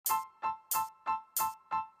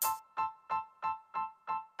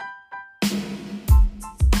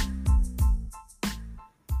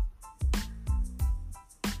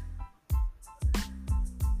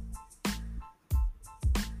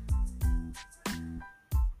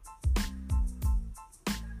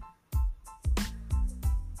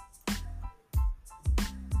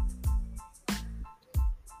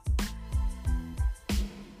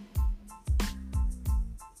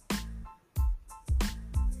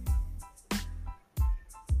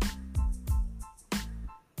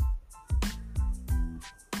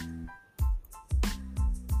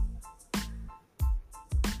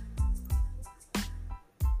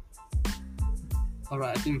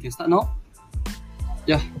Alright, I think we can start now.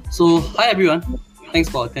 Yeah, so hi everyone. Thanks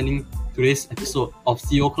for attending today's episode of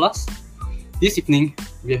CEO Class. This evening,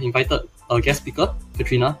 we have invited a guest speaker,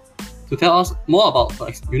 Katrina, to tell us more about her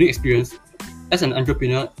unique experience as an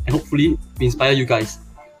entrepreneur and hopefully inspire you guys.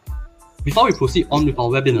 Before we proceed on with our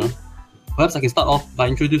webinar, perhaps I can start off by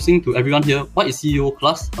introducing to everyone here what is CEO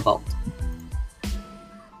Class about.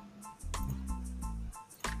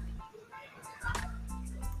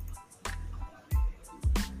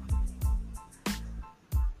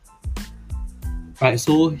 Right,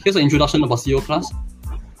 so here's an introduction about CEO Class.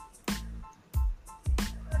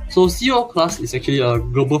 So CEO Class is actually a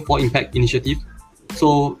global for impact initiative.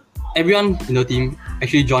 So everyone in the team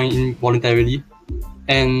actually join in voluntarily,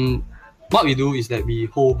 and what we do is that we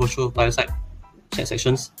hold virtual fireside chat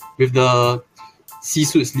sessions with the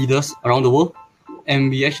C-suite leaders around the world,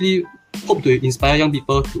 and we actually hope to inspire young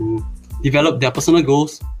people to develop their personal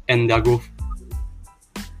goals and their growth.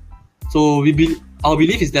 So our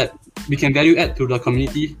belief is that we can value add to the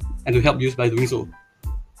community and to help you by doing so.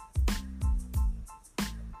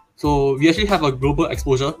 So we actually have a global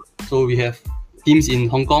exposure. So we have teams in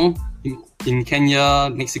Hong Kong, in Kenya,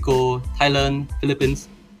 Mexico, Thailand, Philippines.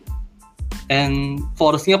 And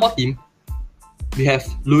for the Singapore team, we have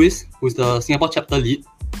Louis, who is the Singapore chapter lead,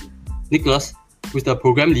 Nicholas, who is the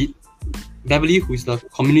program lead, Beverly, who is the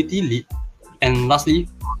community lead, and lastly,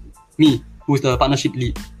 me, who is the partnership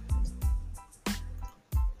lead.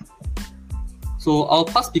 So our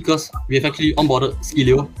past speakers, we have actually onboarded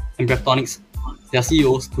Skillio and Breathonics, their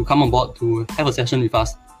CEOs, to come on board to have a session with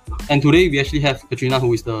us. And today we actually have Katrina,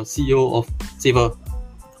 who is the CEO of Saver.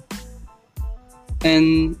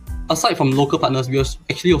 And aside from local partners, we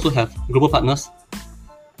actually also have global partners.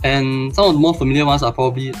 And some of the more familiar ones are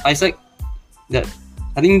probably Isaac. That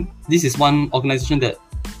I think this is one organization that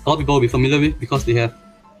a lot of people will be familiar with because they have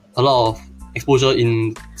a lot of exposure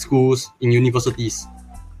in schools, in universities.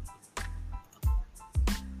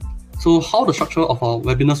 So how the structure of our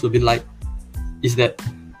webinars will be like is that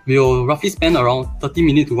we will roughly spend around 30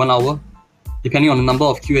 minutes to 1 hour, depending on the number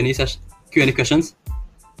of Q&A questions,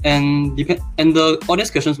 and the audience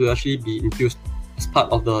questions will actually be infused as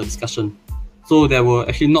part of the discussion. So there will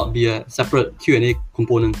actually not be a separate Q&A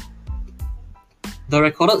component. The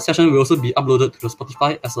recorded session will also be uploaded to the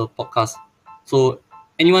Spotify as a podcast. So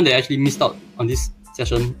anyone that actually missed out on this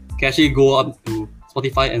session can actually go up to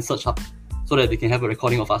Spotify and search up so that they can have a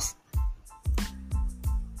recording of us.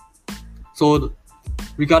 So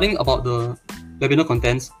regarding about the webinar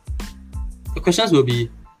contents, the questions will be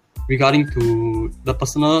regarding to the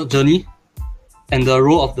personal journey and the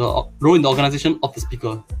role in the organization of the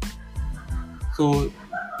speaker. So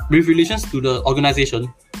with relations to the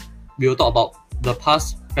organization, we will talk about the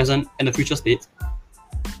past, present, and the future state,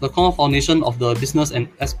 the core foundation of the business and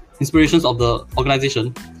inspirations of the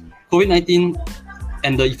organization, COVID-19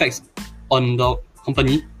 and the effects on the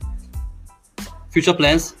company, future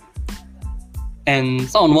plans, and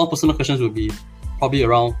some of the more personal questions will be probably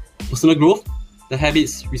around personal growth, the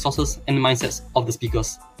habits, resources, and mindsets of the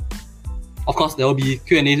speakers. Of course, there will be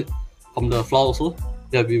Q&A from the floor also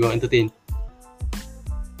that we will entertain.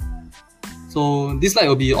 So this slide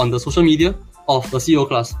will be on the social media of the CEO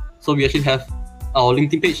Class. So we actually have our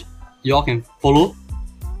LinkedIn page you all can follow,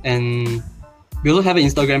 and we also have an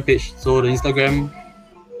Instagram page. So the Instagram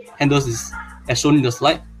handles is as shown in the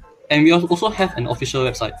slide, and we also have an official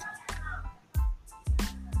website.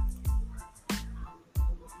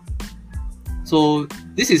 So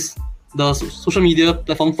this is the social media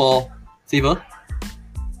platform for Saver.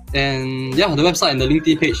 And yeah, the website and the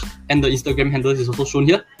LinkedIn page and the Instagram handle is also shown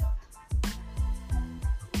here.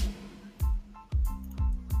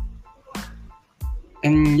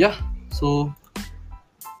 And yeah, so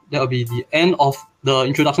that will be the end of the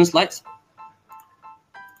introduction slides.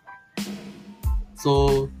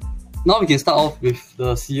 So now we can start off with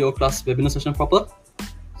the CEO Class webinar session proper.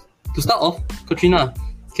 To start off, Katrina,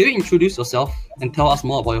 can you introduce yourself and tell us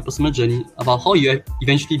more about your personal journey, about how you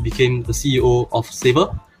eventually became the CEO of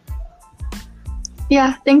Saver?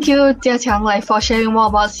 Yeah, thank you, Jiaqiang, for sharing more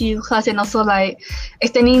about CEO Class and also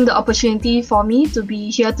extending the opportunity for me to be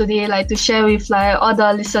here today, to share with all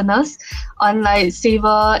the listeners on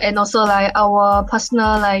Saver and also our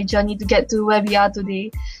personal journey to get to where we are today.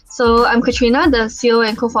 So I'm Katrina, the CEO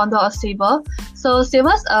and co-founder of Saver. So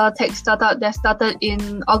Saver's a tech startup that started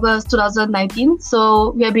in August 2019. So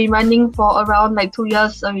we have been running for around 2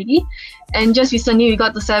 years already. And just recently, we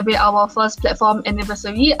got to celebrate our first platform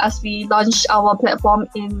anniversary as we launched our platform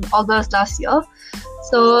in August last year.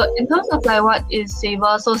 So in terms of what is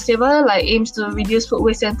Saver, so Saver aims to reduce food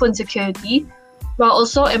waste and food insecurity while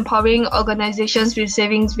also empowering organizations with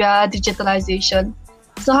savings via digitalization.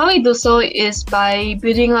 So how we do so is by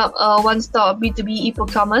building up a one-stop B2B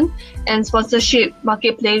e-procurement and sponsorship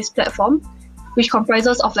marketplace platform, which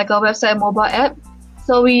comprises of like a website and mobile app.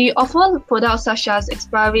 So we offer products such as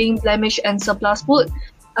expiring, blemish, and surplus food,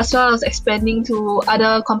 as well as expanding to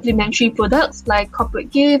other complementary products like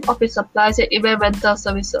corporate gift, office supplies, and event rental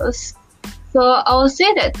services. So I would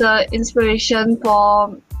say that the inspiration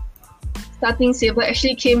for starting Saver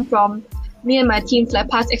actually came from me and my team's like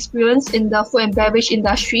past experience in the food and beverage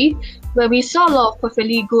industry, where we saw a lot of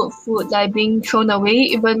perfectly good food like being thrown away,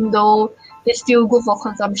 even though it's still good for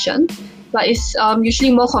consumption, but it's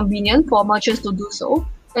usually more convenient for merchants to do so.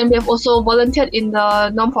 And we have also volunteered in the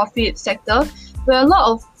non-profit sector, where a lot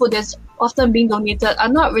of food that's often being donated are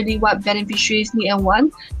not really what beneficiaries need and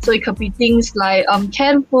want. So it could be things like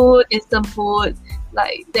canned food, instant food,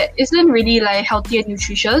 like that isn't really like healthy and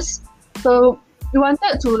nutritious. So we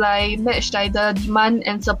wanted to like match like the demand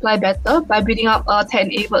and supply better by building up a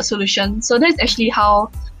tech-enabled solution. So that's actually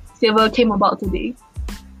how Saver came about today.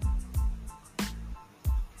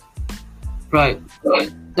 Right.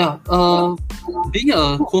 Yeah. Being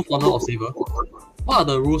a co-founder of Saver, what are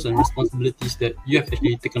the roles and responsibilities that you have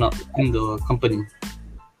actually taken up in the company?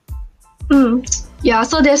 Yeah,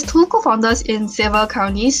 so there's two co-founders in Saver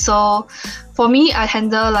currently. So for me, I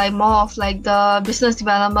handle like more of like the business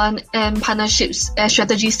development and partnerships and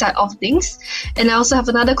strategy side of things. And I also have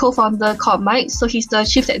another co-founder called Mike. So he's the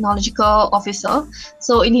Chief Technological Officer.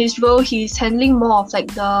 So in his role, he's handling more of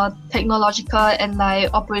like the technological and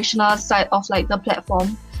like operational side of like the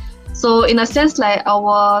platform. So in a sense, like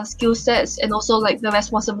our skill sets and also like the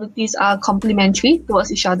responsibilities are complementary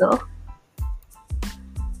towards each other.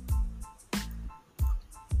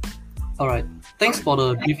 Alright, thanks for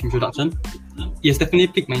the brief introduction. It has definitely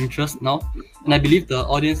piqued my interest now, and I believe the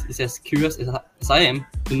audience is as curious as I am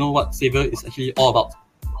to know what Saver is actually all about.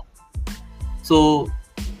 So,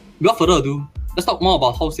 without further ado, let's talk more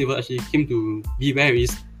about how Saver actually came to be where it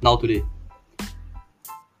is now today.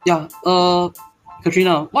 Yeah,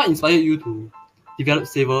 Katrina, what inspired you to develop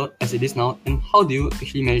Saver as it is now, and how do you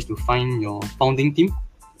actually manage to find your founding team?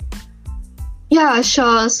 Yeah,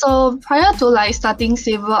 sure. So prior to like starting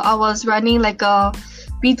Saver, I was running like a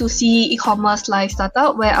B2C e-commerce like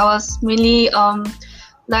startup where I was mainly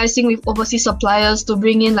liaising with overseas suppliers to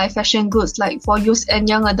bring in like fashion goods like for youth and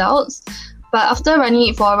young adults. But after running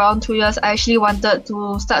it for around 2 years, I actually wanted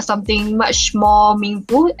to start something much more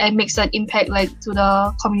meaningful and make an impact like to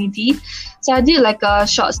the community. So I did like a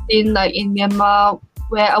short stint like in Myanmar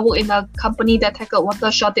where I worked in a company that tackled water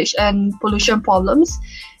shortage and pollution problems.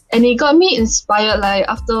 And it got me inspired like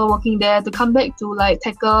after working there to come back to like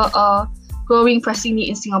tackle a growing pressing need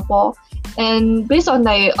in Singapore. And based on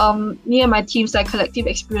like me and my team's like collective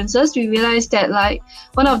experiences, we realized that like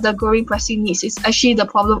one of the growing pressing needs is actually the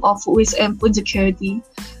problem of food waste and food security.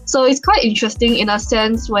 So it's quite interesting in a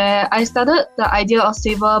sense where I started the idea of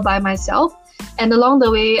Saver by myself, and along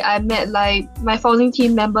the way I met like my founding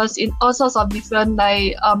team members in all sorts of different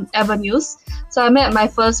like avenues. So I met my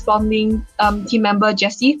first founding team member,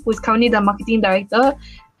 Jessie, who is currently the marketing director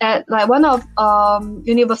at like one of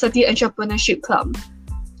University Entrepreneurship Club.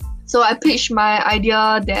 So I pitched my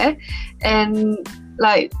idea there, and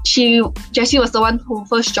like Jessie was the one who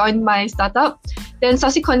first joined my startup. Then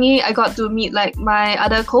subsequently, I got to meet like my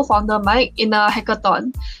other co-founder Mike in a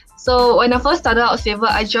hackathon. So when I first started out Saver,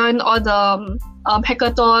 I joined all the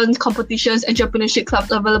hackathons, competitions, entrepreneurship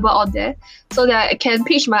clubs available out there, so that I can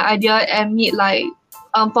pitch my idea and meet like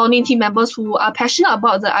founding team members who are passionate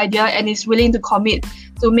about the idea and is willing to commit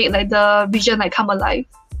to make like the vision like come alive.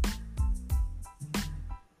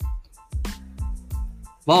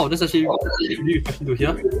 Wow, that's actually really refreshing to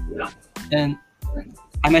hear. And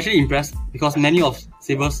I'm actually impressed because many of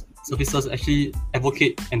Saver's services actually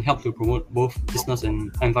advocate and help to promote both business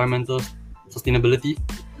and environmental sustainability.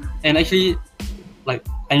 And actually, like,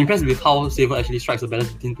 I'm impressed with how Saver actually strikes a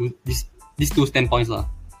balance between these two standpoints.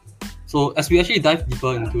 So as we actually dive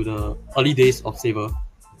deeper into the early days of Saver,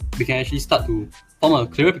 we can actually start to form a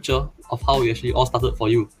clearer picture of how we actually all started for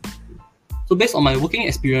you. So based on my working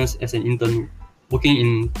experience as an intern working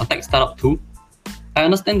in a tech startup too, I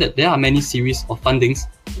understand that there are many series of fundings,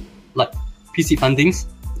 like pre-seed fundings,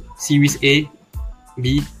 Series A,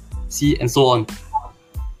 B, C, and so on.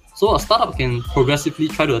 So a startup can progressively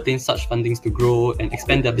try to attain such fundings to grow and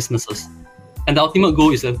expand their businesses. And the ultimate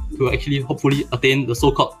goal is to actually hopefully attain the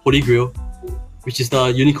so-called Holy Grail, which is the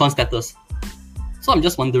unicorn status. So I'm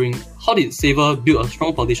just wondering, how did Saver build a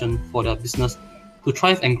strong foundation for their business to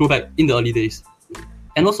thrive and grow back in the early days?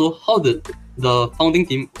 And also, how did the founding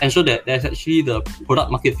team ensure that there's actually the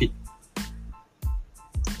product market fit?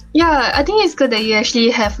 Yeah, I think it's good that you actually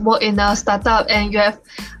have worked in a startup and you have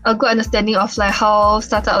a good understanding of like how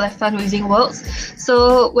startup like fundraising works.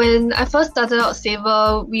 So when I first started out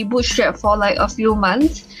Saver, we bootstrapped for like a few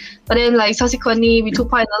months, but then like subsequently we took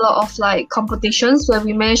part in a lot of like competitions where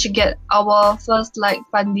we managed to get our first like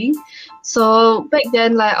funding. So back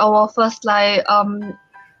then like our first like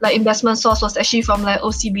investment source was actually from like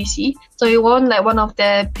OCBC. So we won like one of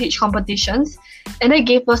their pitch competitions, and that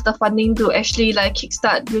gave us the funding to actually like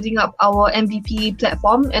kickstart building up our MVP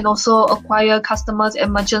platform and also acquire customers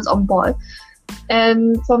and merchants on board.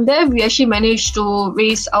 And from there, we actually managed to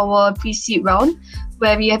raise our pre-seed round,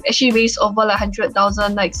 where we have actually raised over like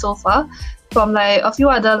 100,000 like so far from like a few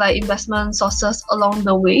other like investment sources along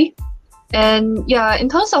the way. And yeah, in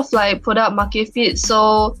terms of like product market fit,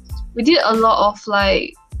 so we did a lot of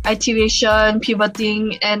like iteration,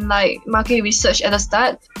 pivoting, and like market research at the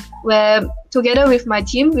start, where together with my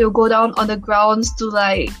team, we'll go down on the grounds to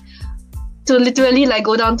literally like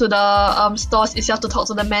go down to the stores itself to talk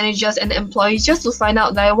to the managers and the employees just to find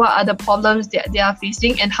out like what are the problems that they are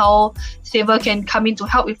facing and how Saver can come in to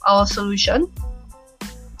help with our solution.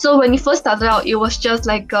 So when we first started out, it was just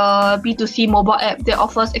like a B2C mobile app that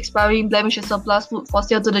offers expiring blemish and surplus food for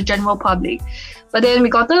sale to the general public. But then we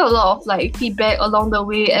got a lot of like feedback along the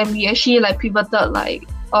way, and we actually like pivoted like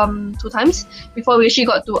 2 times before we actually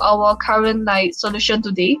got to our current like solution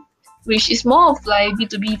today, which is more of like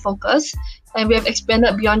B2B focus, and we have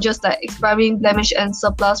expanded beyond just like expiring blemish and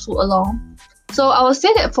surplus food alone. So I would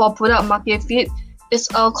say that for product market fit, it's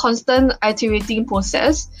a constant iterating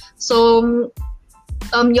process. So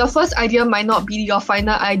your first idea might not be your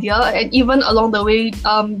final idea, and even along the way,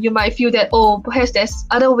 you might feel that perhaps there's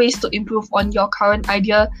other ways to improve on your current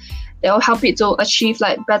idea that will help it to achieve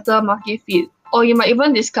like better market fit, or you might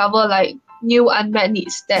even discover like new unmet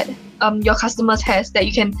needs that your customers has that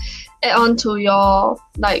you can add on to your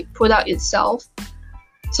like product itself.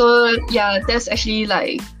 So yeah, that's actually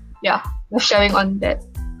like we're sharing on that.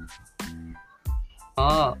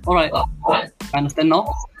 Alright. I understand now.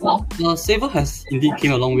 Saver has indeed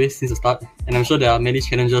came a long way since the start, and I'm sure there are many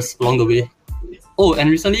challenges along the way. Oh, and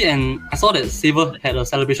recently, I saw that Saver had a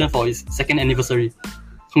celebration for its 2nd anniversary.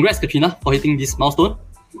 Congrats, Katrina, for hitting this milestone.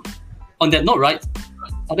 On that note, right,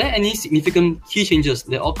 are there any significant key changes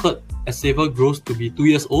that occurred as Saver grows to be 2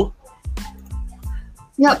 years old?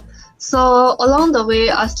 Yep. So along the way,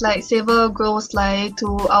 as like Saver grows like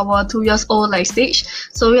to our 2 years old like stage,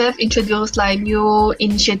 so we have introduced like new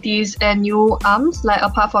initiatives and new arms like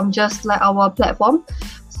apart from just like our platform.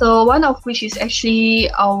 So one of which is actually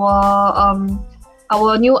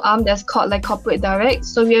our new arm that's called like Corporate Direct.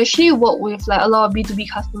 So we actually work with like a lot of B2B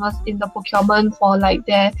customers in the procurement for like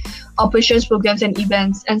their operations programs and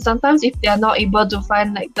events. And sometimes if they are not able to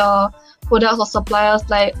find like the products or suppliers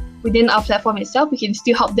like within our platform itself, we can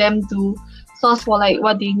still help them to source for like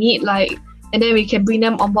what they need, like, and then we can bring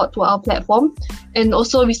them on board to our platform. And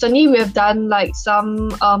also recently we have done like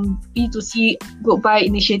some B2C group buy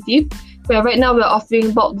initiative, where right now we're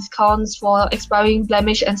offering bulk discounts for expiring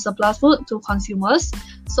blemish and surplus food to consumers.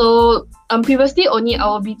 So previously only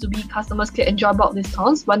our B2B customers could enjoy bulk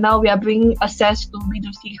discounts, but now we are bringing access to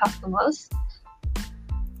B2C customers.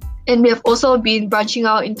 And we have also been branching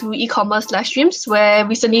out into e-commerce live streams, where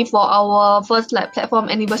recently for our first like platform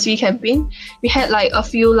anniversary campaign, we had like a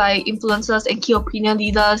few like influencers and key opinion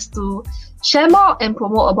leaders to share more and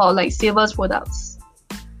promote about like Saver's products.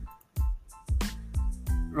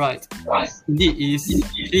 Right. Indeed, it is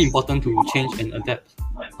really important to change and adapt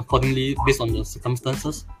accordingly based on the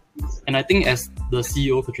circumstances. And I think as the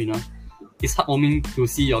CEO, Katrina, it's heartwarming to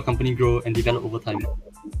see your company grow and develop over time.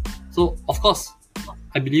 So, of course,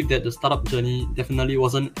 I believe that the startup journey definitely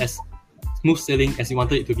wasn't as smooth sailing as you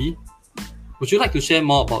wanted it to be. Would you like to share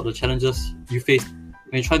more about the challenges you faced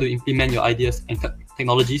when you try to implement your ideas and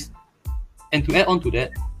technologies? And to add on to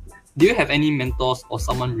that, do you have any mentors or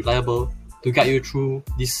someone reliable to guide you through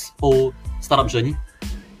this whole startup journey?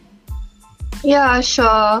 Yeah,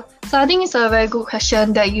 sure. So I think it's a very good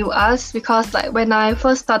question that you asked, because like when I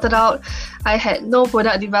first started out, I had no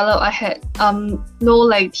product developed. I had no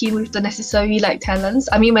like team with the necessary like talents.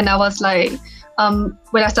 I mean, when I was like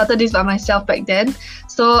when I started this by myself back then,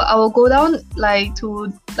 so I will go down like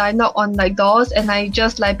to like knock on like doors, and I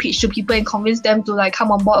just like pitch to people and convince them to like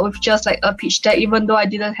come on board with just like a pitch deck, even though I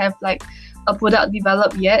didn't have like a product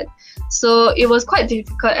developed yet. So it was quite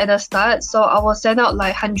difficult at the start. So I will send out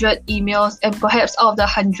like 100 emails, and perhaps out of the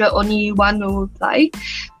 100, only one will reply.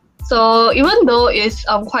 So even though it's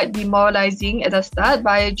quite demoralizing at the start,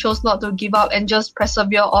 but I chose not to give up and just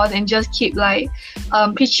persevere on and just keep like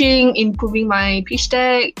pitching, improving my pitch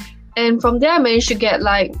deck, And from there, I managed to get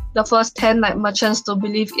like the first 10 like merchants to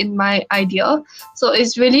believe in my idea. So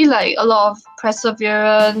it's really like a lot of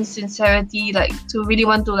perseverance, sincerity, like to really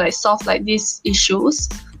want to like solve like these issues.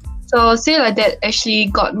 So I'll say like that actually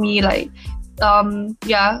got me like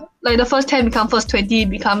like the first 10 become first 20,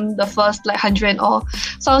 become the first like 100 and all.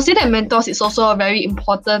 So I'll say that mentors is also a very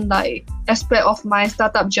important like aspect of my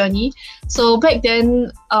startup journey. So back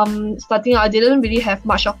then, starting out, I didn't really have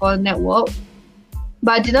much of a network,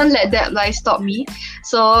 but I didn't let that like stop me.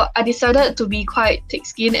 So I decided to be quite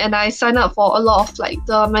thick-skinned, and I signed up for a lot of like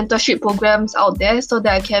the mentorship programs out there so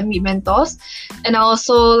that I can meet mentors. And I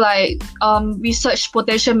also like research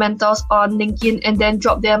potential mentors on LinkedIn and then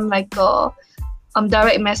drop them like a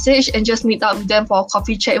direct message and just meet up with them for a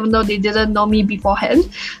coffee chat, even though they didn't know me beforehand.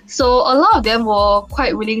 So a lot of them were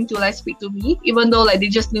quite willing to like speak to me, even though like they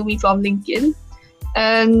just knew me from LinkedIn.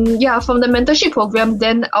 And yeah, from the mentorship program,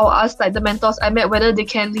 then I'll ask like the mentors I met whether they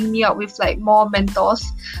can link me up with like more mentors.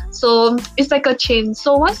 So it's like a chain.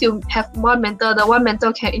 So once you have one mentor, the one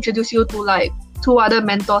mentor can introduce you to like 2 other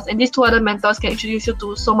mentors, and these 2 other mentors can introduce you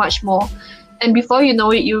to so much more. And before you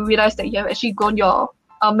know it, you realize that you have actually grown your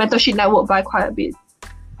mentorship network by quite a bit.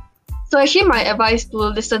 So actually my advice to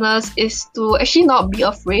listeners is to actually not be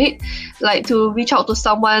afraid, like to reach out to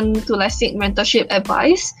someone to like seek mentorship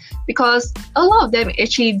advice, because a lot of them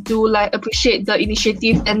actually do like appreciate the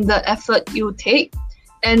initiative and the effort you take.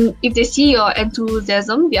 And if they see your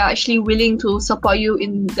enthusiasm, they are actually willing to support you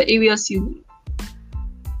in the areas you need.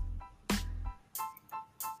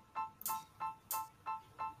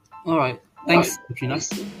 Alright, thanks, Katrina.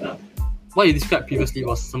 What you described previously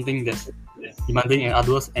was something that's demanding and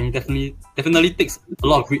arduous, and it definitely takes a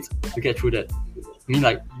lot of grit to get through that. I mean,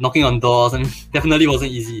 like knocking on doors, and definitely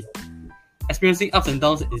wasn't easy. Experiencing ups and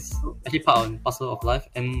downs is actually part and parcel of life,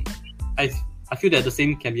 and I feel that the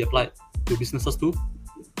same can be applied to businesses too.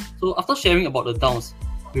 So after sharing about the downs,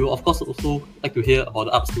 we will of course also like to hear about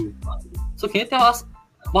the ups too. So can you tell us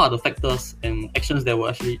what are the factors and actions that were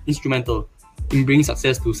actually instrumental in bringing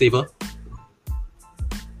success to Savor?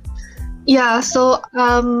 Yeah, so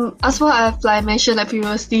as what I've like mentioned like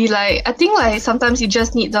previously, like I think like sometimes you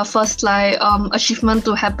just need the first like achievement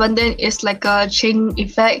to happen, then it's like a chain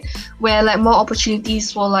effect where like more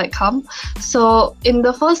opportunities will like come. So in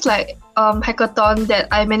the first like hackathon that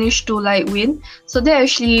I managed to like win, so that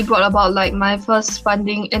actually brought about like my first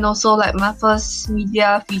funding and also like my first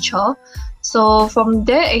media feature. So from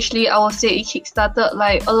there, actually, I would say it kickstarted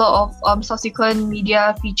like a lot of subsequent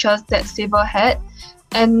media features that Savor had.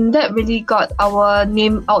 And that really got our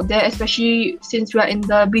name out there, especially since we are in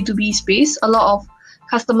the B2B space. A lot of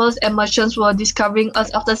customers and merchants were discovering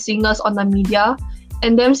us after seeing us on the media.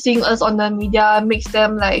 And them seeing us on the media makes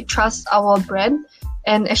them like trust our brand,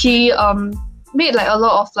 and actually made like a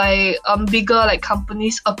lot of like bigger like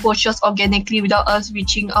companies approach us organically without us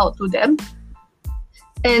reaching out to them.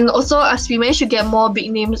 And also, as we managed to get more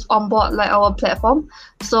big names on board like our platform,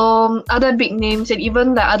 so other big names and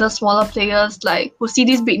even the other smaller players like who see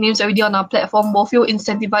these big names already on our platform will feel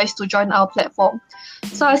incentivized to join our platform.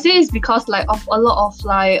 So I say it's because like of a lot of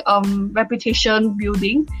like reputation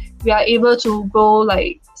building, we are able to grow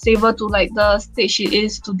like Savor to like the stage it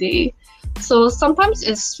is today. So sometimes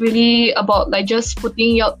it's really about like just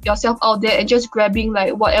putting yourself out there and just grabbing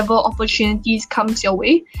like whatever opportunities comes your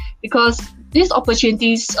way, because these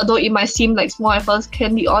opportunities, although it might seem like small at first,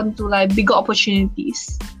 can lead on to like bigger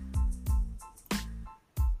opportunities.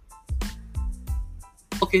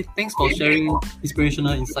 Okay, thanks for sharing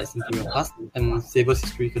inspirational insights into your past and Savor's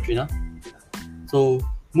history, Katrina. So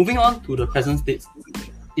moving on to the present state,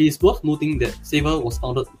 it is worth noting that Savor was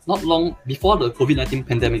founded not long before the COVID-19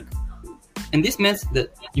 pandemic. And this meant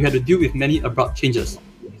that you had to deal with many abrupt changes.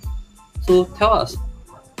 So tell us,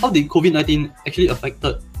 how did COVID-19 actually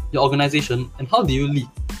affected your organization, and how do you lead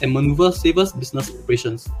and maneuver Savor's business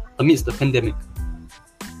operations amidst the pandemic?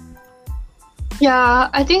 Yeah,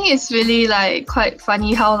 I think it's really like quite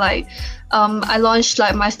funny how like I launched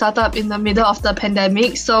like my startup in the middle of the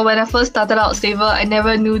pandemic. So when I first started out Savor, I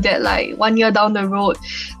never knew that like 1 year down the road,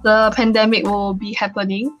 the pandemic will be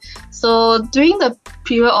happening. So during the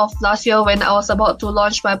period of last year when I was about to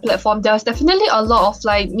launch my platform, there was definitely a lot of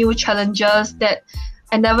like new challenges that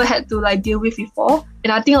I never had to like deal with before.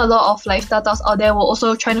 And I think a lot of like startups out there were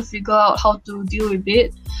also trying to figure out how to deal with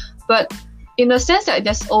it. But in a sense that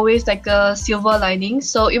there's always like a silver lining.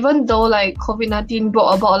 So even though like COVID-19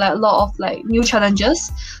 brought about like a lot of like new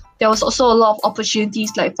challenges, there was also a lot of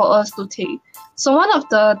opportunities like for us to take. So one of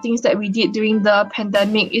the things that we did during the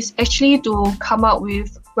pandemic is actually to come up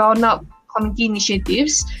with ground up community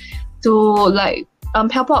initiatives to like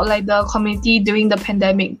help out like the community during the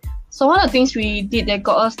pandemic. So one of the things we did that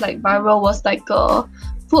got us like viral was like a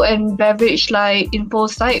food and beverage like info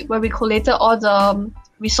site where we collated all the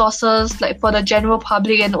resources like for the general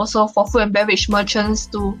public and also for food and beverage merchants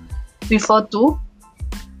to refer to.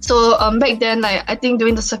 So back then, like I think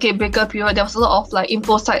during the circuit breaker period, there was a lot of like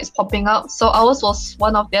info sites popping up. So ours was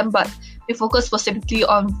one of them, but we focused specifically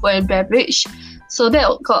on food and beverage. So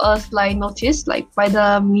that got us like noticed like by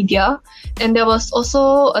the media. And there was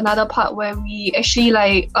also another part where we actually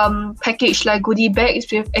like packaged like goodie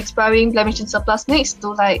bags with expiring blemish and surplus mix to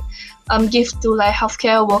like give to like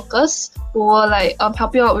healthcare workers who were like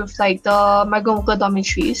helping out with like the migrant worker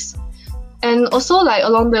dormitories. And also like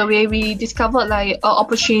along the way we discovered like an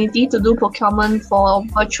opportunity to do procurement for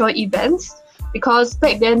virtual events, because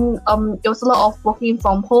back then it was a lot of working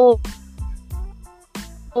from home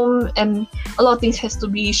and a lot of things has to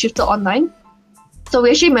be shifted online. So we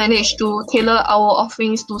actually managed to tailor our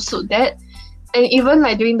offerings to suit that. And even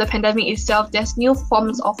like during the pandemic itself, there's new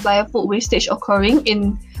forms of like food wastage occurring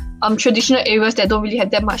in traditional areas that don't really have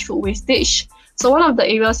that much food wastage. So one of the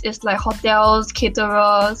areas is like hotels,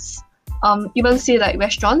 caterers, even say like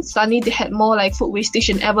restaurants. Suddenly they had more like food wastage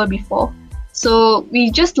than ever before. So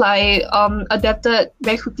we just like adapted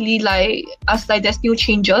very quickly like as like there's new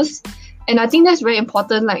changes. And I think that's very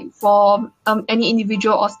important like for any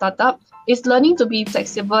individual or startup, is learning to be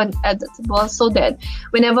flexible and adaptable so that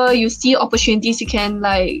whenever you see opportunities, you can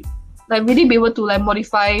like really be able to like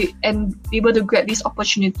modify and be able to grab this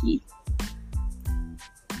opportunity.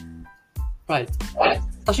 Right.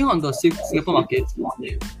 Touching on the Singapore market,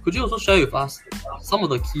 could you also share with us some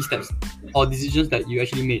of the key steps or decisions that you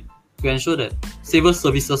actually made to ensure that Saver's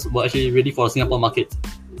services were actually ready for the Singapore market?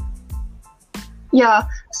 Yeah,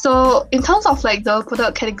 so in terms of like the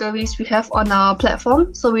product categories we have on our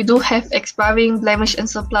platform, so we do have expiring, blemish and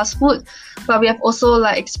surplus food, but we have also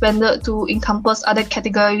like expanded to encompass other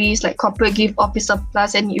categories like corporate gift, office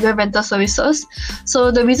supplies and event rental services.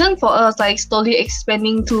 So the reason for us like slowly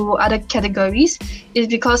expanding to other categories is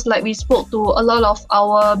because like we spoke to a lot of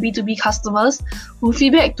our B2B customers who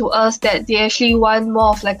feedback to us that they actually want more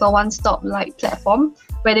of like a one-stop like platform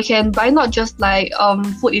where they can buy not just like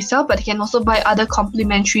food itself, but they can also buy other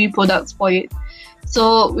complementary products for it.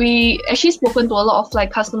 So we actually spoken to a lot of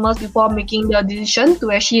like customers before making the decision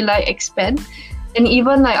to actually like expand. And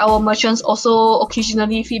even like our merchants also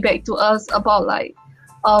occasionally feedback to us about like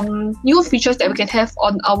new features that we can have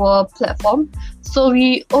on our platform. So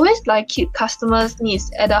we always like keep customers'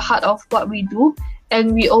 needs at the heart of what we do.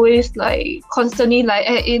 And we always like constantly like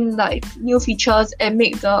add in like new features and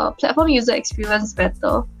make the platform user experience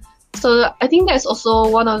better. So I think that's also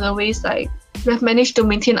one of the ways like we've managed to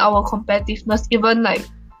maintain our competitiveness even like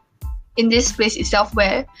in this space itself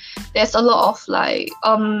where there's a lot of like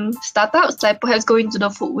startups like perhaps going to the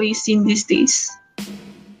food waste scene these days.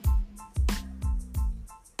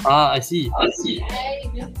 I see.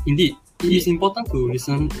 Indeed, it is important to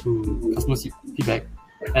listen to customer feedback,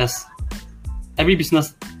 as every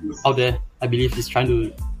business out there, I believe, is trying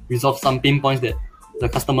to resolve some pain points that the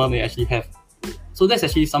customer may actually have. So that's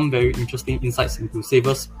actually some very interesting insights into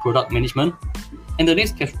Saver's product management. And the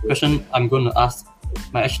next question I'm going to ask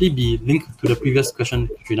might actually be linked to the previous question,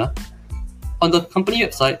 Katrina. On the company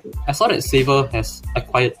website, I saw that Saver has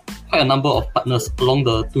acquired quite a number of partners along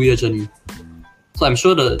the 2-year journey. So I'm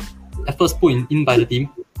sure the efforts put in by the team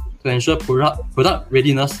to ensure product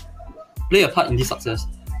readiness play a part in this success.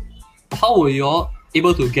 How were you all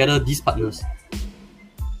able to gather these partners?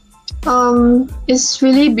 It's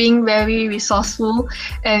really being very resourceful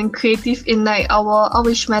and creative in like our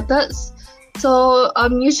outreach methods. So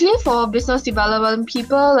usually for business development,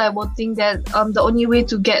 people like will think that the only way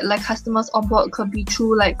to get like customers on board could be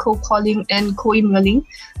through like cold calling and cold emailing.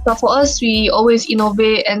 But for us, we always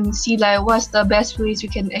innovate and see like what's the best ways we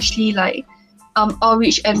can actually like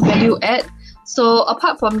outreach and value add. So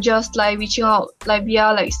apart from just like reaching out like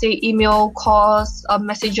via like say email, calls,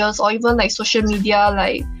 messages, or even like social media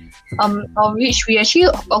like outreach, we actually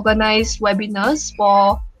organize webinars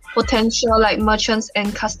for potential like merchants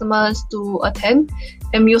and customers to attend.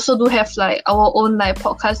 And we also do have like our own like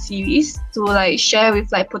podcast series to like share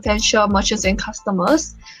with like potential merchants and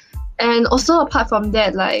customers. And also apart from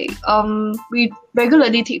that, like we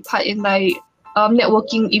regularly take part in like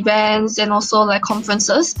networking events and also like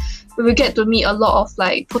conferences where we get to meet a lot of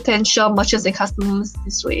like potential merchants and customers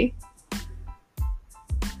this way.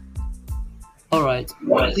 Alright,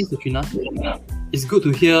 thanks Katrina. It's good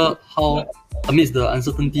to hear how amidst the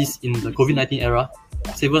uncertainties in the COVID-19 era,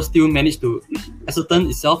 Saver still managed to ascertain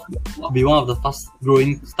itself to be one of the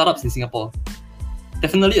fast-growing startups in Singapore.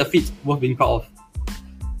 Definitely a feat worth being proud of.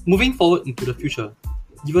 Moving forward into the future,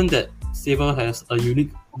 given that Saver has a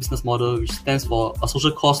unique business model which stands for a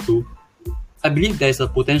social cause too, I believe there is a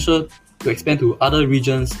potential to expand to other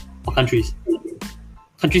regions or countries.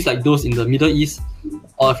 Countries like those in the Middle East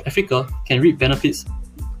or Africa can reap benefits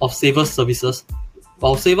of Saver's services,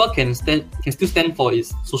 while Saver can still stand for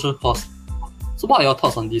its social cause. So what are your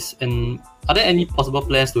thoughts on this? And are there any possible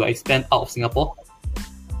plans to expand out of Singapore?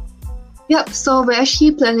 Yep, so we're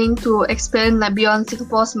actually planning to expand like beyond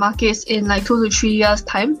Singapore's markets in like 2 to 3 years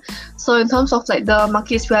time. So in terms of like the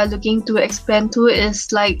markets we are looking to expand to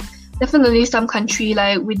is like definitely some country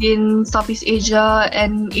like within Southeast Asia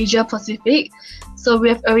and Asia Pacific. So we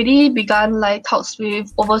have already begun like talks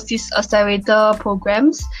with overseas accelerator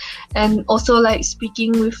programs and also like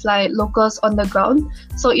speaking with like locals on the ground.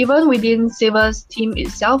 So even within Saver's team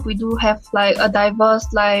itself, we do have like a diverse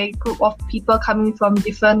like group of people coming from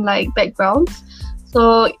different like backgrounds.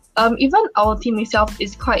 So even our team itself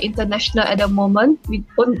is quite international at the moment. We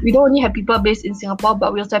don't only have people based in Singapore,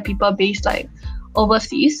 but we also have people based like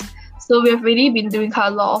overseas. So we have really been doing quite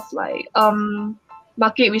a lot of like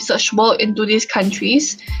market research work into these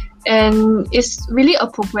countries, and it's really a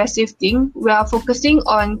progressive thing. We are focusing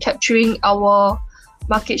on capturing our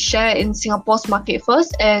market share in Singapore's market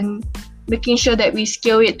first and making sure that we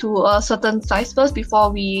scale it to a certain size first before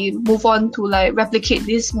we move on to like replicate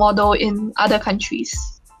this model in other countries.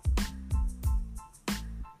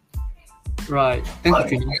 Right. Thanks,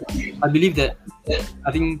 Katrina. I believe that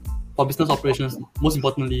I think for business operations, most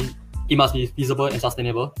importantly, it must be feasible and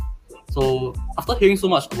sustainable. So after hearing so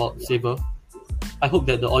much about Saver, I hope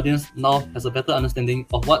that the audience now has a better understanding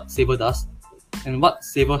of what Saver does and what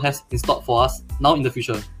Saver has in store for us now in the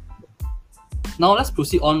future. Now let's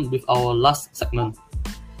proceed on with our last segment,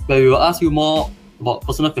 where we will ask you more about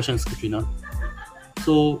personal questions, Katrina.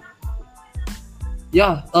 So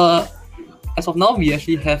yeah, as of now, we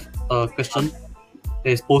actually have a question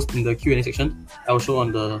that is posted in the Q&A section. I will show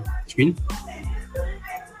on the screen.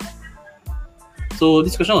 So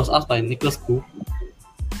this question was asked by Nicholas Koo.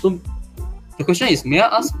 So the question is, may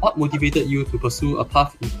I ask what motivated you to pursue a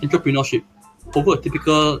path in entrepreneurship over a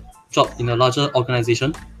typical job in a larger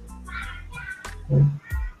organization?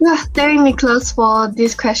 Yeah, thank you, Nicholas, for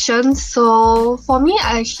this question. So for me,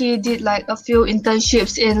 I actually did like a few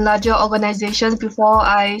internships in larger organizations before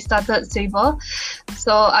I started Saver.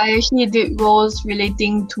 So I actually did roles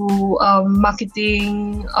relating to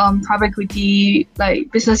marketing, private equity,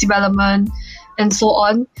 like business development, and so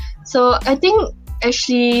on. So I think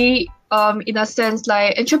actually in a sense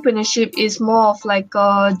like entrepreneurship is more of like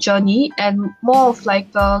a journey and more of like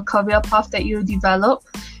a career path that you develop,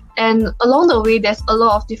 and along the way there's a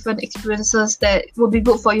lot of different experiences that will be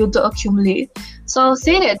good for you to accumulate. So I'll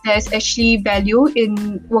say that there's actually value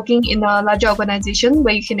in working in a larger organization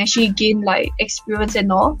where you can actually gain like experience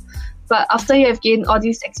and all, but after you have gained all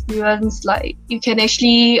this experience, like you can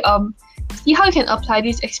actually see how you can apply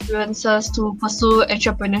these experiences to pursue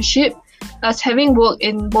entrepreneurship. As having worked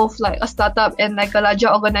in both like a startup and like a larger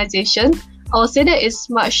organization, I would say that it's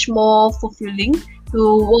much more fulfilling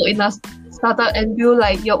to work in a startup and build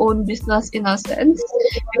like your own business in a sense,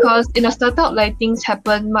 because in a startup like things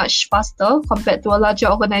happen much faster compared to a larger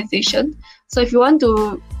organization. So if you want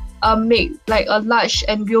to make like a large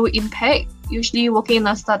and real impact, usually working in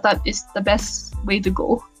a startup is the best way to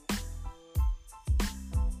go.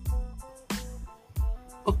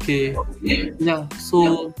 Okay, yeah,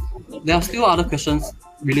 so there are still other questions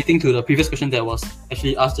relating to the previous question that was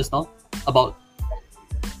actually asked just now about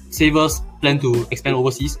Saver's plan to expand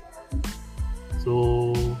overseas.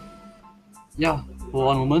 So yeah, for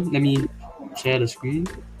one moment, let me share the screen.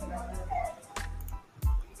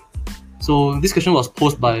 So this question was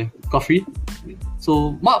posed by Godfrey.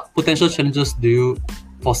 So what potential challenges do you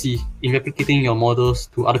foresee in replicating your models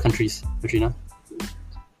to other countries, Katrina?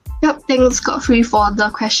 Yep, thanks Godfrey for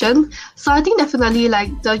the question. So I think definitely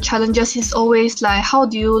like the challenges is always like how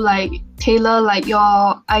do you like tailor like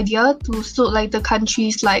your idea to suit like the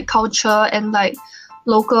country's like culture and like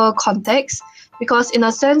local context, because in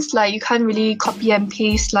a sense like you can't really copy and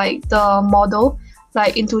paste like the model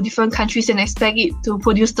like into different countries and expect it to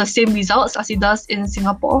produce the same results as it does in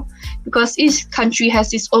Singapore, because each country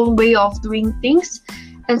has its own way of doing things.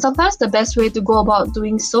 And sometimes the best way to go about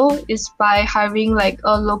doing so is by hiring like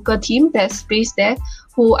a local team that's based there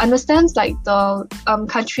who understands like the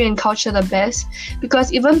country and culture the best.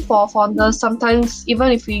 Because even for founders, sometimes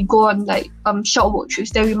even if we go on like short work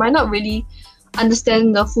trips, then we might not really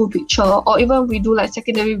understand the full picture, or even we do like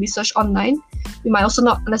secondary research online, we might also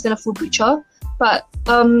not understand the full picture. But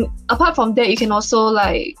apart from that, you can also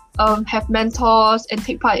like have mentors and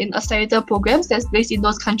take part in accelerator programs that's based in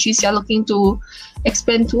those countries you're looking to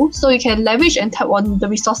expand to. So you can leverage and tap on the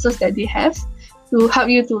resources that they have to help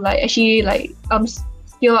you to like actually like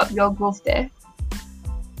scale up your growth there.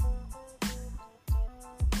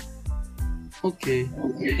 Okay,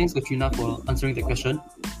 thanks Katrina for answering the question.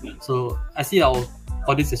 So I see our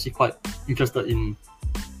audience is actually quite interested in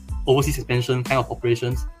overseas expansion kind of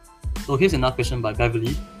operations. So here's another question by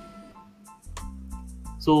Beverly.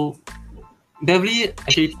 So Beverly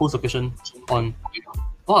actually posed a question on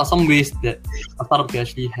what are some ways that a startup can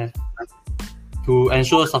actually have to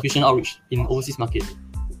ensure sufficient outreach in overseas market.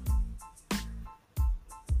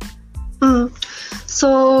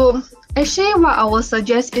 So actually what I would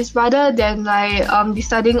suggest is rather than like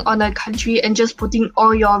deciding on a country and just putting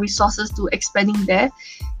all your resources to expanding there,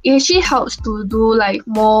 it actually helps to do like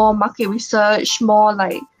more market research, more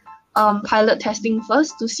like pilot testing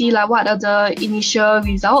first to see like what are the initial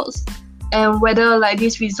results and whether like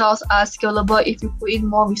these results are scalable if you put in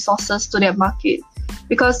more resources to that market.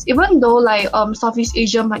 Because even though like Southeast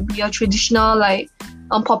Asia might be a traditional like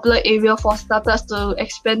popular area for startups to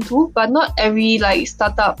expand to, but not every like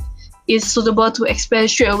startup is suitable to expand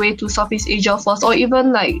straight away to Southeast Asia first, or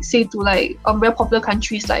even like say to like very popular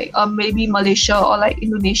countries like maybe Malaysia or like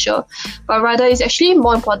Indonesia. But rather it's actually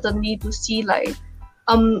more importantly to see like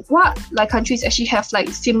what like countries actually have like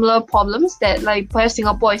similar problems that like perhaps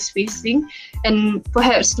Singapore is facing, and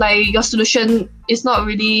perhaps like your solution is not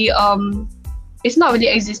really it's not really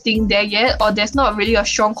existing there yet, or there's not really a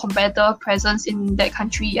strong competitor presence in that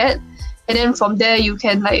country yet. And then from there you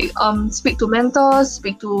can like speak to mentors,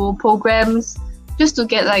 speak to programs, just to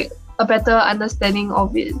get like a better understanding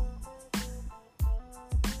of it.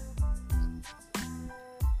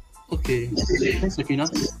 Okay, thanks Katrina.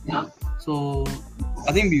 So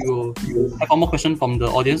I think we will have one more question from the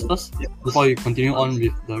audience first before we continue on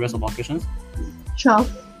with the rest of our questions. Sure.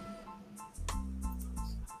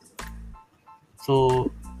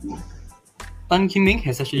 So Tan Kim Ming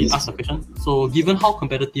has actually asked a question. So given how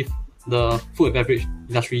competitive the food and beverage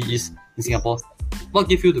industry is in Singapore, what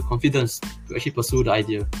gives you the confidence to actually pursue the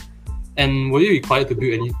idea? And were you required to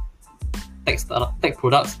build any tech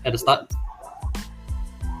products at the start?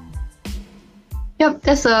 Yep,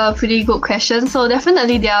 that's a pretty good question. So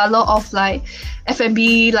definitely there are a lot of like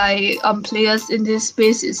F&B like players in this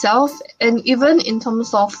space itself, and even in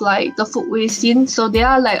terms of like the foodway scene. So there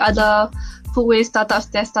are like other foodway startups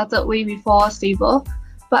that started way before Saver.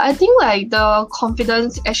 But I think like the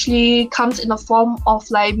confidence actually comes in the form of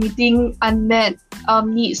like meeting unmet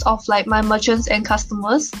needs of like my merchants and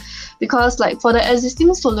customers, because like for the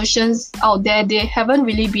existing solutions out there, they haven't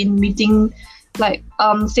really been meeting like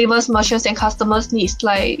Saver's merchants and customers needs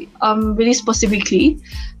like really specifically.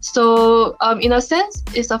 So in a sense,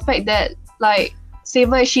 it's the fact that like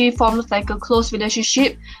Saver actually forms like a close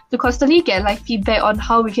relationship to constantly get like feedback on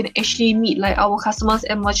how we can actually meet like our customers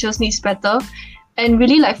and merchants needs better, and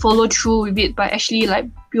really like follow through with it by actually like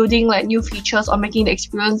building like new features or making the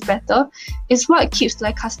experience better is what keeps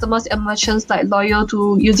like customers and merchants like loyal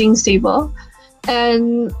to using Saver.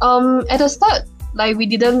 And at the start, like we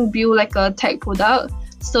didn't build like a tech product,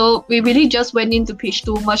 so we really just went in to pitch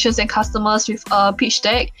to merchants and customers with a pitch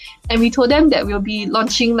deck, and we told them that we'll be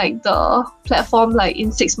launching like the platform like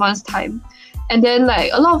in 6 months time. And then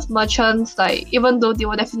like a lot of merchants, like even though they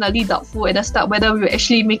were definitely doubtful at the start whether we will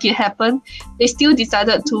actually make it happen, they still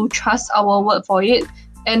decided to trust our word for it.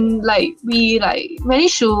 And like we like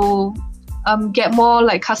managed to get more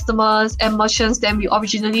like customers and merchants than we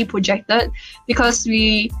originally projected, because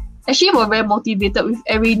we actually were very motivated with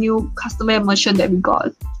every new customer and merchant that we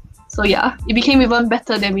got. So yeah, it became even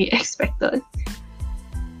better than we expected.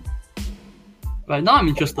 Right, now I'm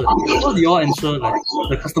interested. How do you all ensure like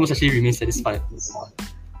the customers actually remain satisfied?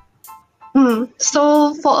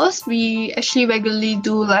 So for us, we actually regularly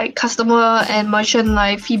do like customer and merchant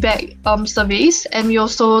like feedback surveys, and we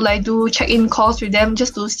also like do check-in calls with them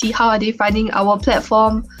just to see how are they finding our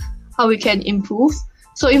platform, how we can improve.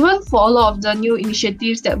 So even for a lot of the new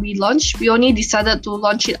initiatives that we launched, we only decided to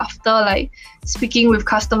launch it after like speaking with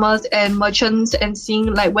customers and merchants and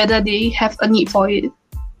seeing like whether they have a need for it.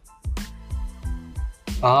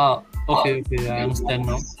 Okay, I understand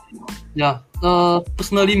now. Yeah,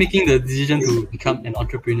 personally making the decision to become an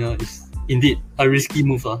entrepreneur is indeed a risky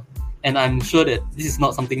move, and I'm sure that this is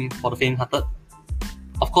not something for the faint-hearted.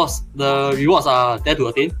 Of course, the rewards are there to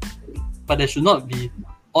attain, but there should not be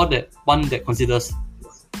all that one that considers.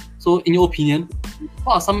 So in your opinion,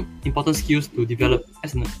 what are some important skills to develop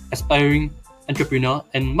as an aspiring entrepreneur,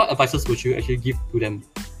 and what advices would you actually give to them?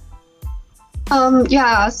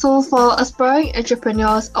 Yeah, so for aspiring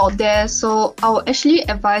entrepreneurs out there, so I would actually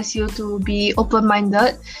advise you to be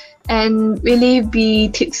open-minded and really be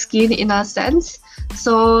thick-skinned in a sense.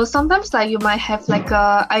 So sometimes like you might have like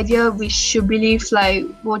a idea which you believe like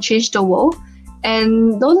will change the world,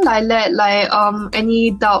 and don't like let like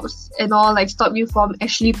any doubts and all like stop you from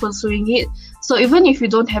actually pursuing it. So even if you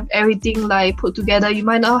don't have everything like put together, you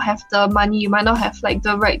might not have the money, you might not have like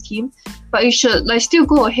the right team, but you should like still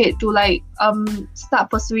go ahead to like start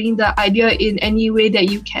pursuing the idea in any way that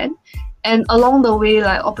you can, and along the way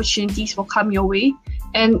like opportunities will come your way,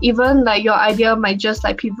 and even like your idea might just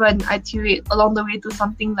like pivot and iterate along the way to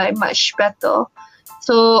something like much better.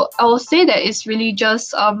 So I will say that it's really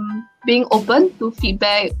just being open to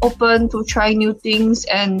feedback, open to try new things,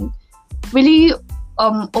 and really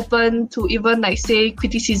open to even like say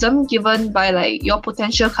criticism given by like your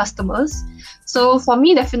potential customers. So for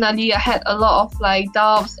me, definitely I had a lot of like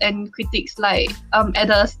doubts and critics like at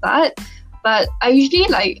the start, but I usually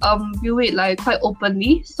like view it like quite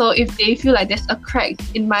openly. So if they feel like there's a crack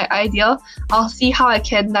in my idea, I'll see how I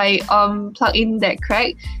can like plug in that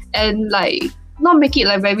crack and like not make it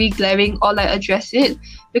like very glaring or like address it,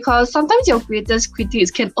 because sometimes your greatest critics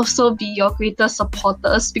can also be your greatest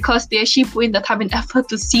supporters because they actually put in the time and effort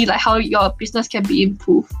to see like how your business can be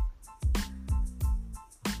improved.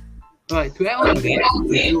 Right, to add on to that,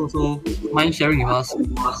 would you also mind sharing with us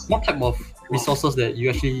what type of resources that you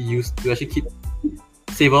actually use to actually keep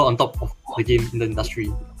Saver on top of the game in the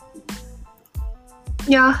industry?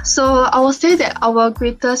 Yeah, so I will say that our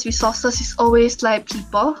greatest resources is always like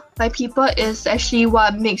people. Like people is actually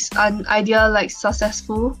what makes an idea like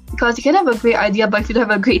successful, because you can have a great idea, but if you don't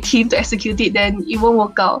have a great team to execute it, then it won't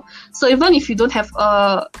work out. So even if you don't have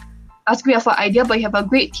as great of an idea, but you have a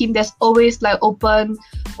great team that's always like open,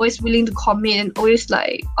 always willing to commit, and always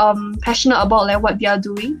like passionate about like what they are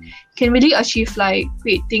doing, can really achieve like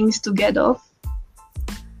great things together.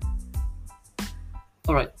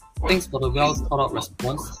 Alright, thanks for the well thought out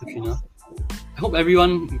response, Katrina. I hope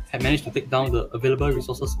everyone had managed to take down the available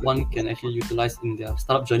resources one can actually utilize in their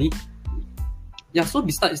startup journey. Yeah, so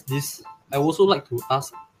besides this, I would also like to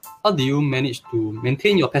ask, how do you manage to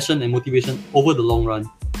maintain your passion and motivation over the long run,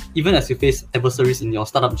 even as you face adversaries in your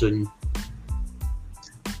startup journey?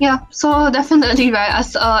 Yeah, so definitely, right,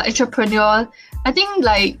 as an entrepreneur, I think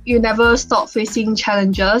like you never stop facing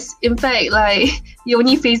challenges. In fact, like you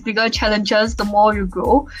only face bigger challenges the more you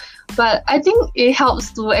grow. But I think it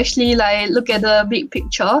helps to actually like look at the big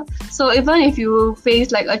picture. So even if you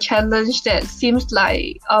face like a challenge that seems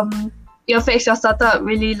like it affects your startup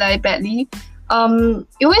really like badly,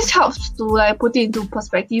 it always helps to like put it into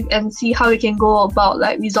perspective and see how you can go about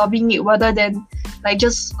like resolving it, rather than like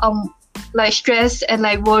just like stress and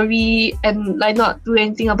like worry and like not do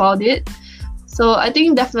anything about it. So I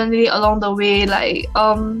think definitely along the way like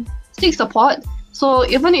seek support. So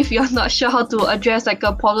even if you're not sure how to address like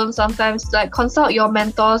a problem, sometimes like consult your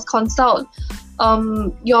mentors, consult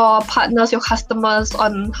your partners, your customers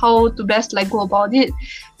on how to best like go about it.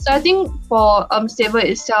 So I think for Saver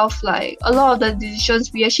itself, like a lot of the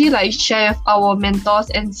decisions we actually like share with our mentors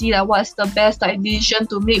and see like what's the best like decision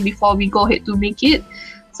to make before we go ahead to make it.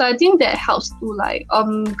 So I think that helps to like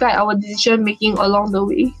guide our decision making along the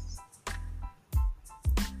way.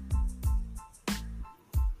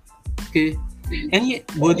 Okay, any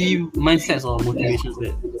worthy mindsets or motivations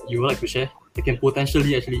that you would like to share that can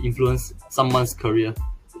potentially actually influence someone's career?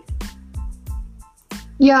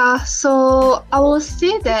 Yeah, so I will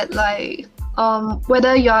say that like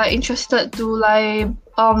whether you are interested to like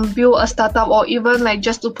build a startup or even like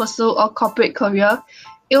just to pursue a corporate career,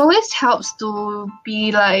 it always helps to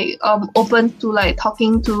be like open to like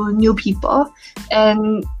talking to new people.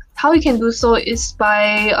 And how you can do so is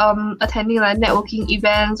by attending like networking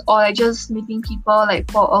events or like just meeting people like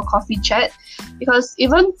for a coffee chat. Because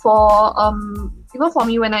even for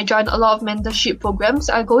me, when I join a lot of mentorship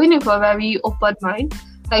programs, I go in with a very open mind.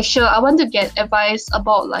 Like sure, I want to get advice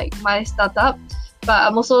about like my startup, but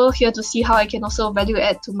I'm also here to see how I can also value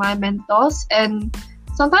add to my mentors. And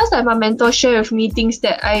sometimes like my mentors share with me things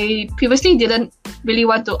that I previously didn't really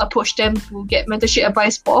want to approach them to get mentorship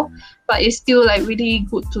advice for, but it's still like really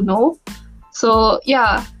good to know. So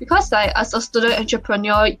yeah, because like as a student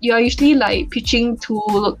entrepreneur, you are usually like pitching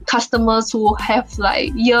to customers who have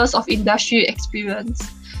like years of industry experience.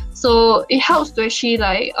 So it helps to actually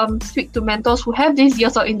like speak to mentors who have these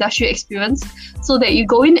years of industry experience, so that you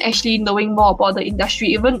go in actually knowing more about the industry,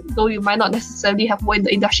 even though you might not necessarily have worked in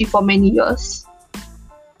the industry for many years.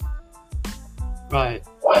 Right.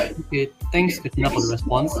 Okay, thanks Katrina for the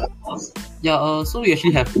response. Yeah, so we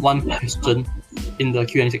actually have one question in the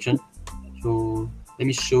Q&A section. So let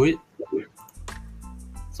me show it.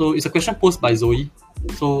 So it's a question posed by Zoe.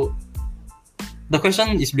 So the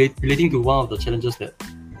question is relating to one of the challenges that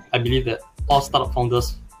I believe that all startup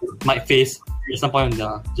founders might face at some point in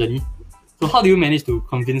their journey. So how do you manage to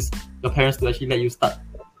convince your parents to actually let you start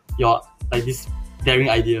your this daring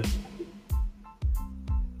idea?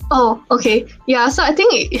 Oh, okay. Yeah, so I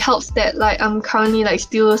think it helps that I'm currently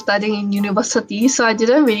still studying in university, so I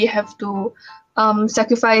didn't really have to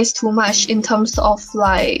sacrifice too much in terms of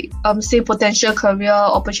say potential career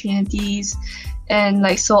opportunities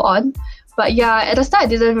and so on. But yeah, at the start I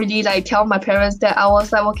didn't really tell my parents that I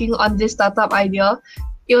was working on this startup idea.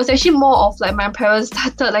 It was actually more of my parents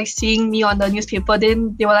started seeing me on the newspaper,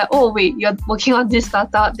 then they were like, oh wait, you're working on this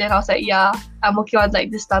startup? Then I was like, yeah, I'm working on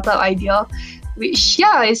this startup idea, which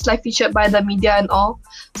is featured by the media and all.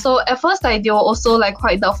 So at first they were also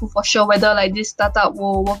quite doubtful for sure whether this startup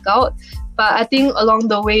will work out, but I think along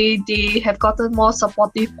the way they have gotten more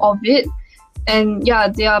supportive of it. And yeah,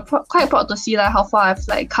 they are quite proud to see how far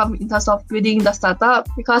I've come in terms of building the startup,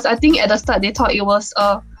 because I think at the start they thought it was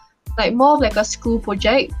more of a school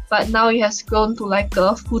project, but now it has grown to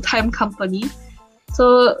a full-time company.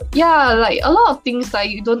 So yeah, a lot of things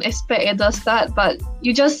you don't expect at the start, but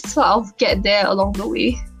you just sort of get there along the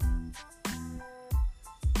way.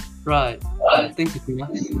 Right. Thank you, Prima.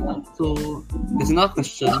 So there's another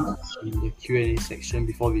question in the Q&A section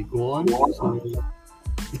before we go on. So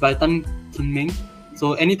it's by Tan Kim Ming.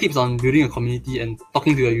 So any tips on building a community and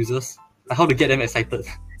talking to your users? How to get them excited?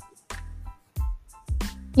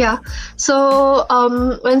 Yeah, so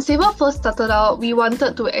when Saver first started out, we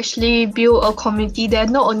wanted to actually build a community that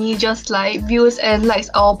not only just views and likes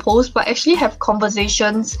our posts, but actually have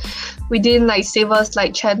conversations within Saver's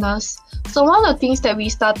channels. So one of the things that we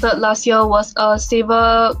started last year was a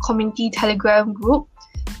Saver community Telegram group,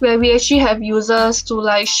 where we actually have users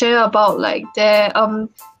to share about their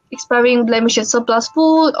expiring blemish and surplus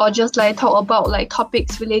food, or just talk about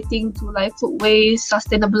topics relating to food waste,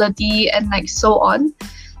 sustainability, and so on.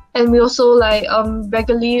 And we also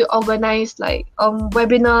regularly organize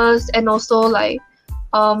webinars and also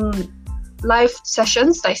live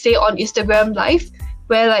sessions, say on Instagram Live,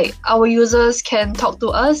 where our users can talk to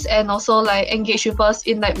us and also engage with us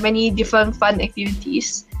in many different fun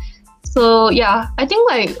activities. So yeah, I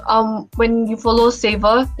think when you follow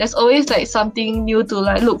Saver, there's always something new to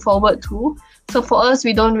look forward to. So for us,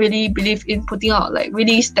 we don't really believe in putting out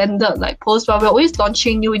really standard posts, but we're always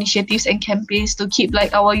launching new initiatives and campaigns to keep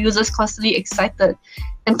our users constantly excited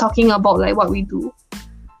and talking about what we do.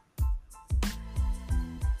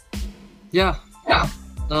 Yeah.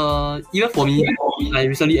 Even for me, I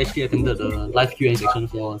recently actually attended the live Q&A section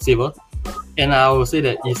for Saver, and I will say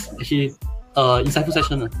that it's actually an insightful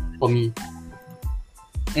session for me.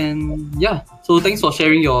 And yeah, so thanks for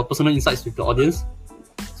sharing your personal insights with the audience.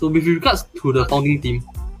 So with regards to the founding team,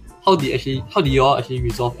 how do you all actually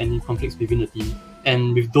resolve any conflicts within the team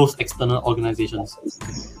and with those external organizations?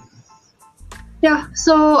 Yeah,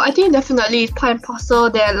 so I think definitely it's part and parcel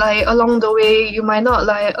that along the way you might not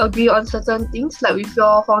agree on certain things with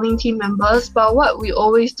your founding team members, but what we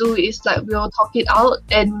always do is we'll talk it out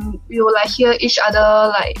and we will hear each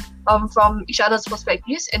other from each other's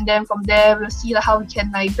perspectives, and then from there we'll see how we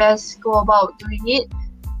can best go about doing it.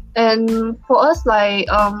 And for us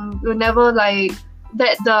we'll never let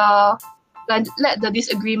the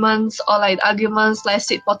disagreements or arguments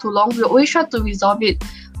sit for too long. We'll always try to resolve it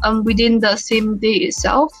within the same day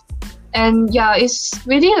itself. And yeah, it's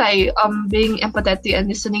really being empathetic and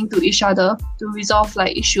listening to each other to resolve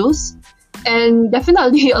issues. And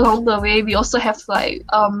definitely along the way we also have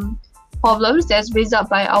problems that's raised up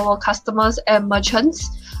by our customers and merchants.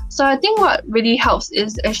 So I think what really helps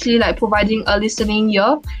is actually providing a listening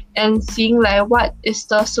ear and seeing what is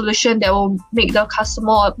the solution that will make the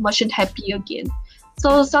customer or merchant happy again.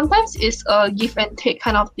 So sometimes it's a give and take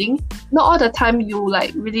kind of thing. Not all the time you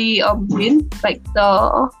really win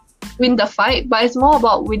win the fight, but it's more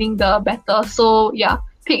about winning the battle. So yeah,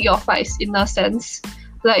 pick your fights in a sense.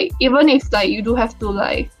 Even if you do have to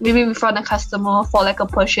maybe refund a customer for a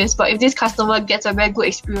purchase, but if this customer gets a very good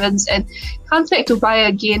experience and comes back to buy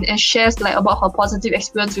again and shares about her positive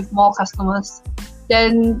experience with more customers,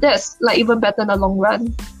 then that's even better in the long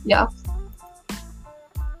run. Yeah.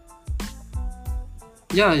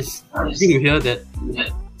 Yeah, it's good to hear that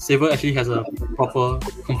Saver actually has a proper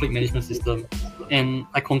conflict management system, and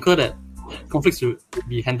I concur that conflicts should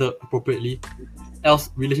be handled appropriately,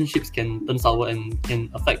 else relationships can turn sour and can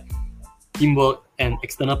affect teamwork and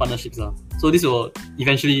external partnerships. So this will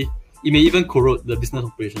eventually, it may even corrode the business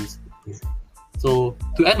operations. So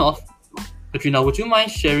to end off, Katrina, would you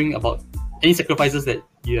mind sharing about any sacrifices that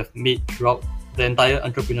you have made throughout the entire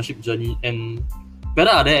entrepreneurship journey, and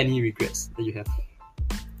whether are there any regrets that you have?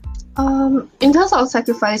 In terms of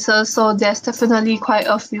sacrifices, so there's definitely quite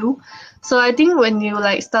a few. So I think when you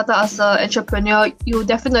like start out as an entrepreneur, you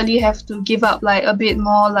definitely have to give up like a bit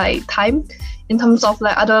more like time in terms of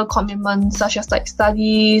like other commitments such as like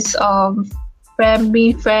studies,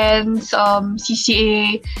 family, friends,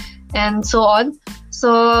 CCA, and so on.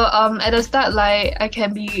 So at the start, like I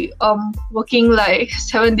can be working like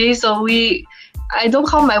 7 days a week. I don't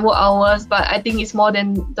count my work hours, but I think it's more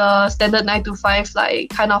than the standard 9 to 5 like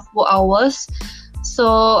kind of work hours.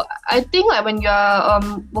 So I think like when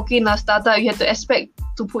you're working in a startup, you have to expect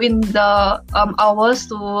to put in the hours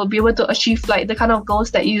to be able to achieve like the kind of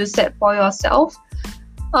goals that you set for yourself.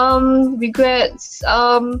 Regrets.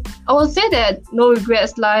 I would say that no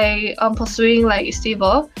regrets like pursuing like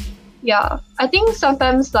Saver. Yeah, I think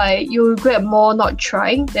sometimes like you regret more not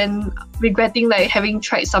trying than regretting like having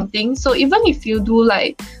tried something. So even if you do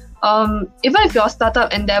like even if your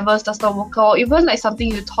startup endeavors does not work out, even like something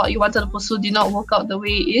you thought you wanted to pursue did not work out the way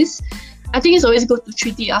it is, I think it's always good to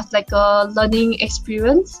treat it as like a learning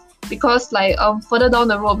experience, because like further down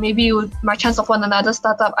the road maybe you might chance upon another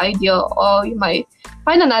startup idea, or you might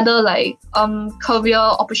find another like career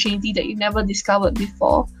opportunity that you never discovered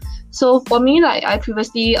before. So for me, like I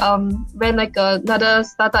previously ran like another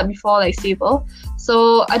startup before like Saver.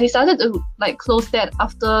 So I decided to like close that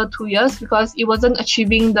after 2 years because it wasn't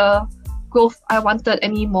achieving the growth I wanted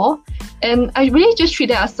anymore. And I really just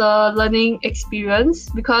treat it as a learning experience,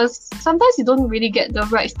 because sometimes you don't really get the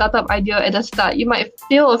right startup idea at the start. You might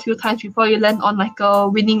fail a few times before you land on like a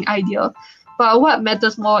winning idea. But what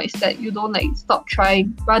matters more is that you don't like stop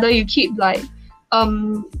trying. Rather you keep like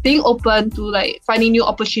being open to like finding new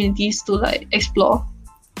opportunities to like explore.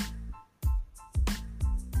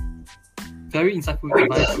 Very insightful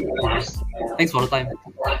advice. Thanks for the time.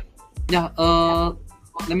 Yeah,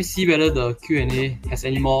 let me see whether the Q&A has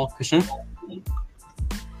any more questions.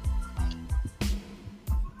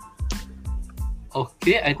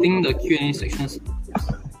 Okay, I think the Q&A sections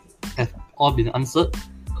have all been answered.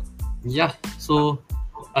 Yeah, so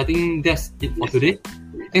I think that's it for today.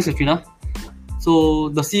 Thanks, Katrina. So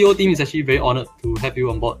the CEO team is actually very honored to have you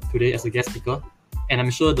on board today as a guest speaker, and I'm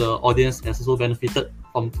sure the audience has also benefited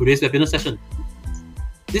from today's webinar session.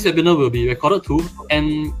 This webinar will be recorded too,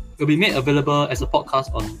 and will be made available as a podcast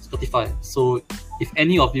on Spotify. So if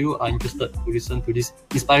any of you are interested to listen to this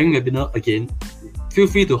inspiring webinar again, feel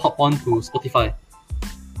free to hop on to Spotify.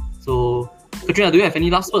 So Katrina, do you have any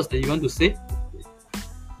last words that you want to say?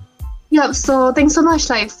 Yep, so thanks so much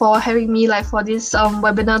like for having me like for this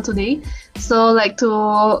webinar today. So like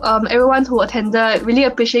to everyone who attended, really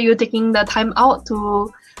appreciate you taking the time out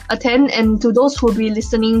to attend, and to those who will be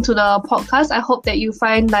listening to the podcast, I hope that you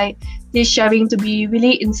find like this sharing to be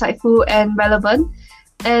really insightful and relevant.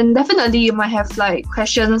 And definitely you might have like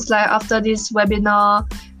questions like after this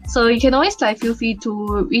webinar. So you can always like feel free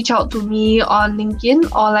to reach out to me on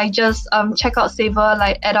LinkedIn, or like just check out Saver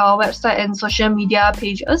like at our website and social media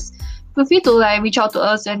pages. Feel free to like reach out to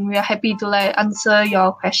us, and we are happy to like answer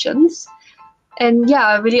your questions. And yeah,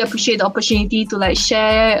 I really appreciate the opportunity to like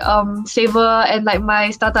share Saver and like my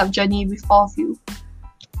startup journey with all of you.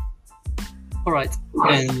 Alright,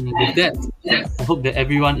 and with that, I hope that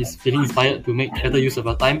everyone is feeling inspired to make better use of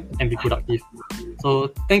your time and be productive.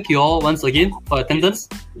 So thank you all once again for attendance,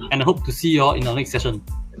 and I hope to see you all in our next session.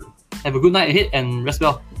 Have a good night ahead and rest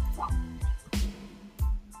well.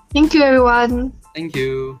 Thank you, everyone. Thank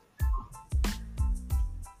you.